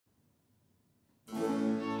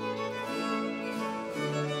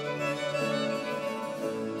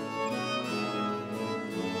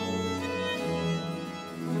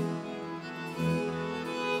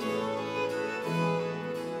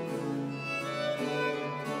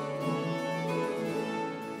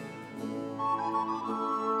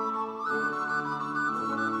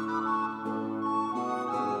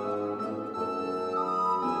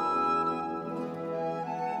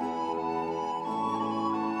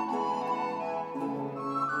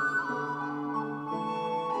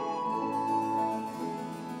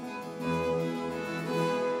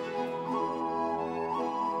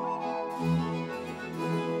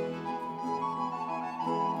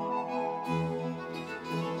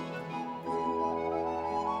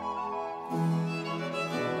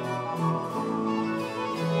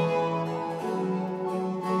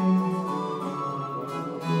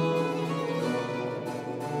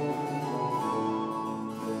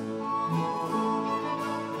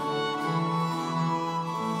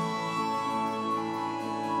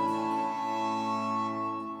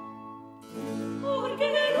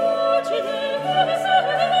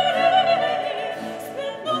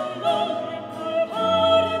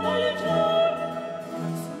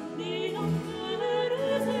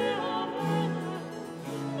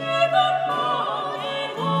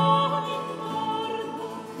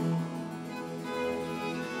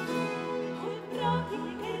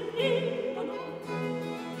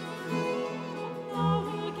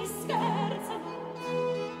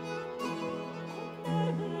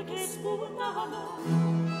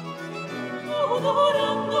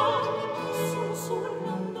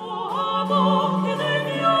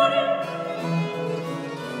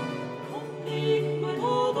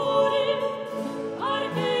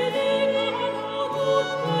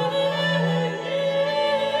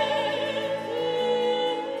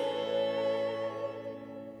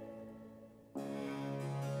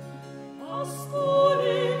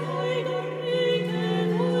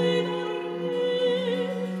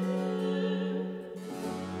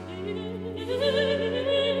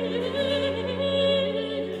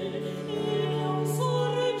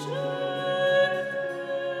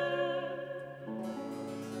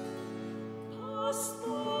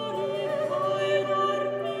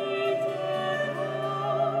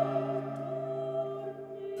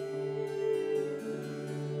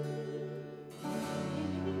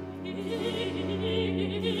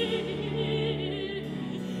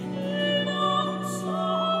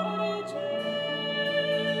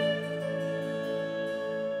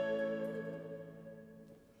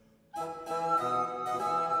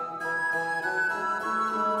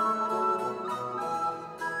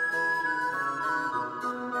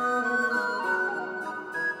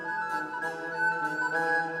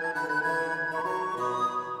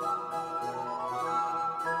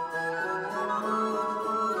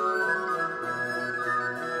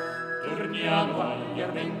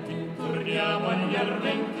torniamo agli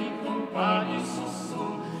ardenti compagni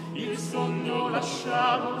su, il sogno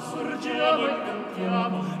lasciamo, sorgiamo e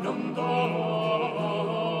cantiamo, non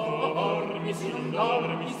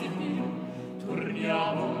dormisi più,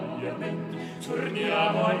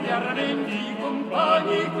 torniamo agli ardenti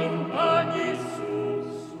compagni su.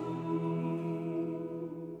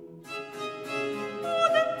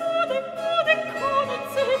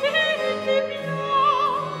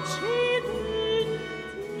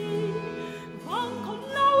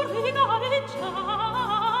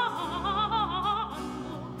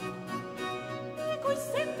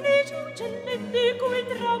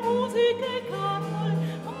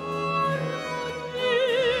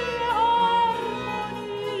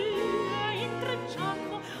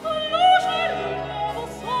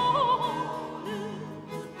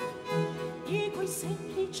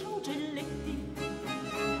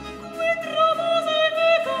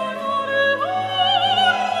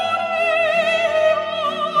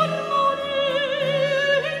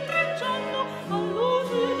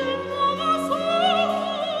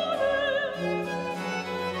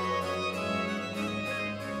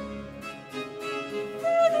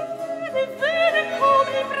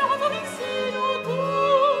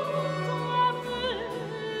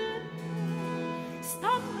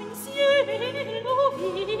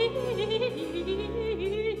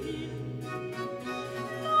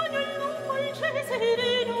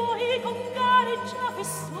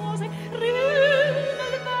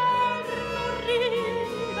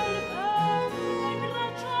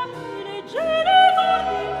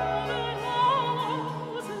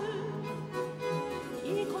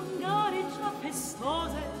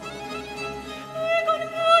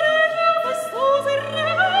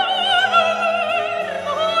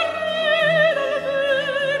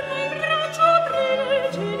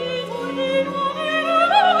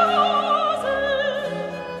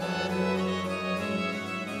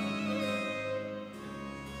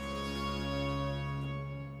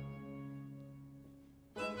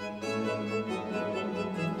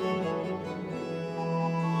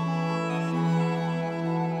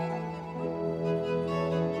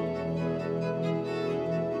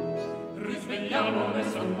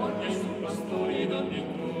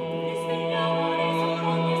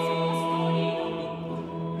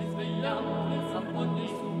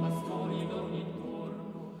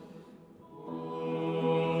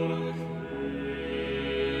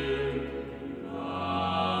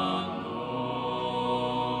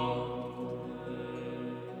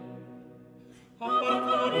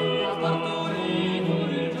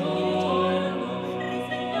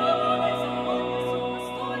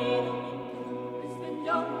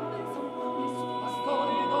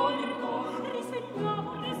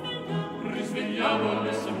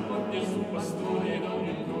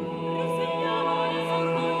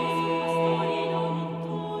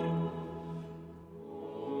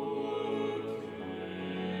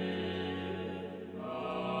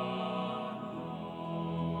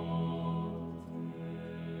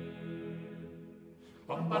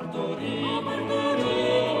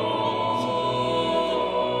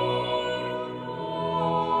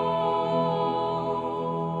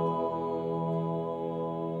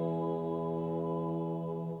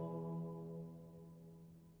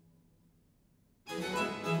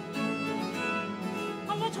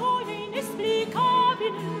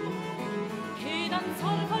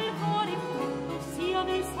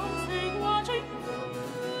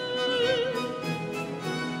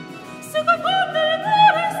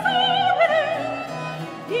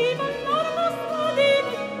 Di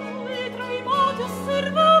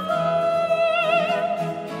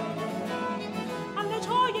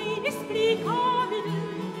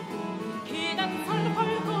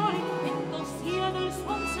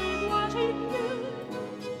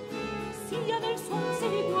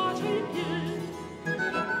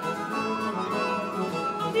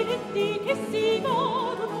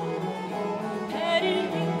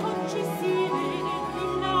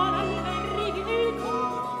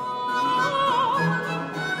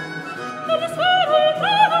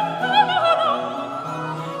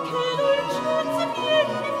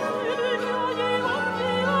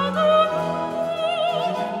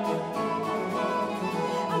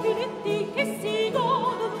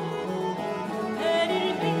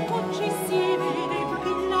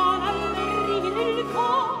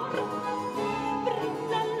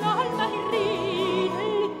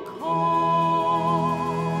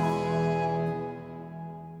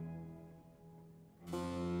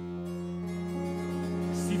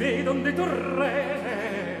vedon dei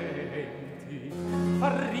torrenti,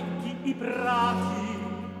 arricchi i prati,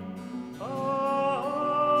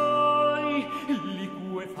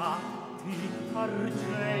 liquefatti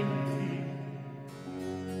argenti.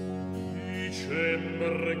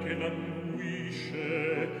 Dicembre che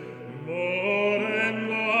languisce,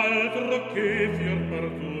 morendo altro che fior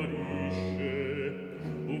partorisce,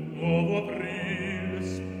 un nuovo aprile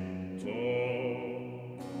spuntò.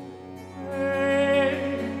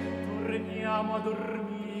 Torniamo a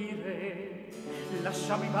dormire,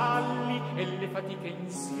 lasciamo i balli e le fatiche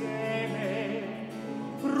insieme,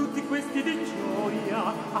 frutti questi di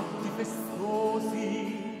gioia, atti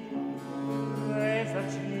festosi,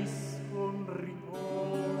 esagiscon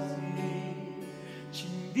riposi, ci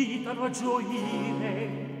invitano a gioire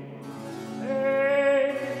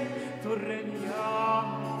e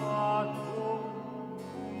torniamo a dormire.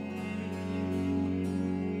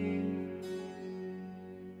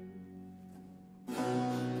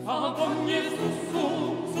 Agogne su,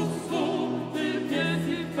 perché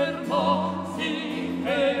si fermò,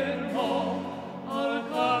 al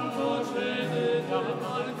canto cedete,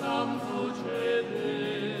 al canto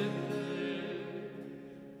cedete.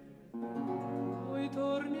 Poi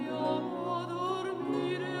torniamo a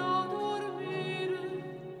dormire,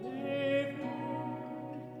 e voi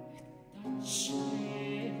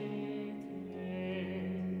tacete.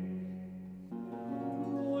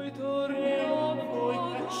 Poi torniamo a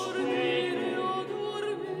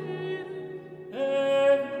dormire,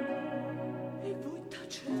 e voi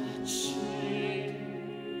tacete.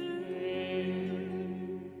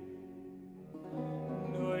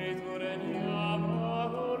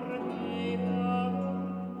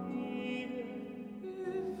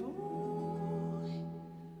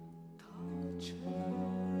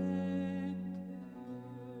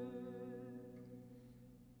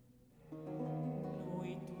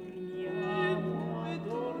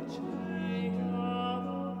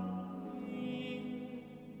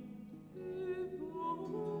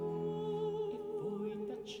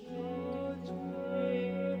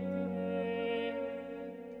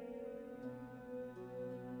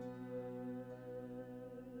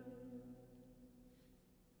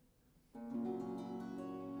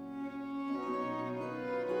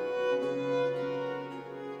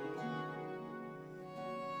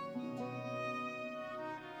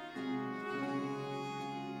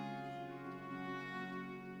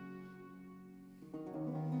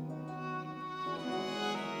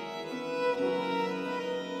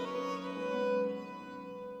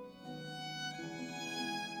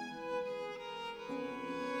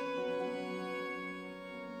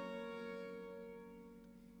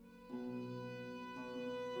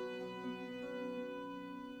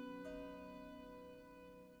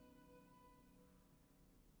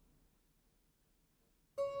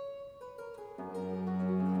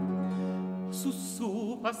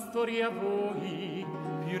 Su, pastori, a voi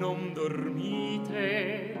più non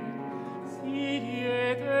dormite,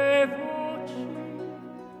 siete voci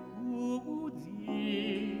udite.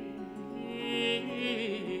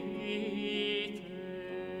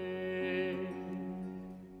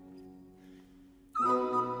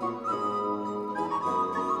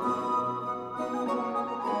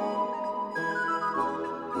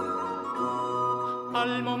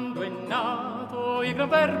 Al mondo è nato il gran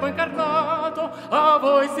verbo incarnato, a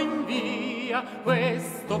voi si invia,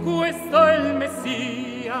 questo è il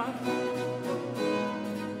Messia.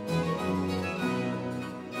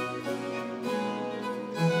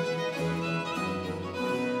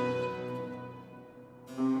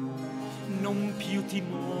 Non più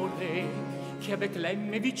timore, che a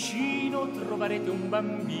Betlemme vicino trovarete un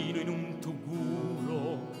bambino in un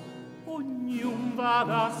tuguro, ognun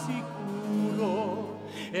vada sicuro.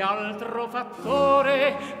 E altro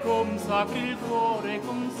fattore, consacri il cuore,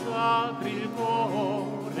 consacri il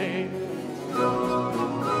cuore.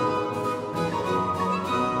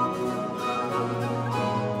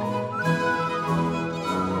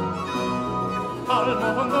 Al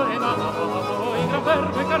mondo è nato il gran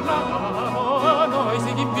verbo incarnato,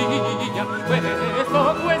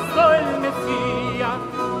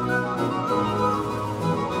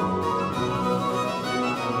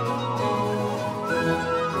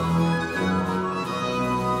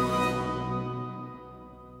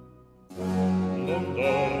 non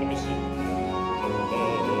dormi sì, non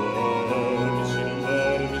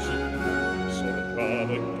dormi sì,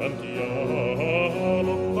 cercamo e cantiamo,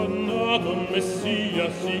 annato Messia,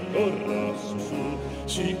 si corra su,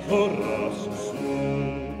 si corra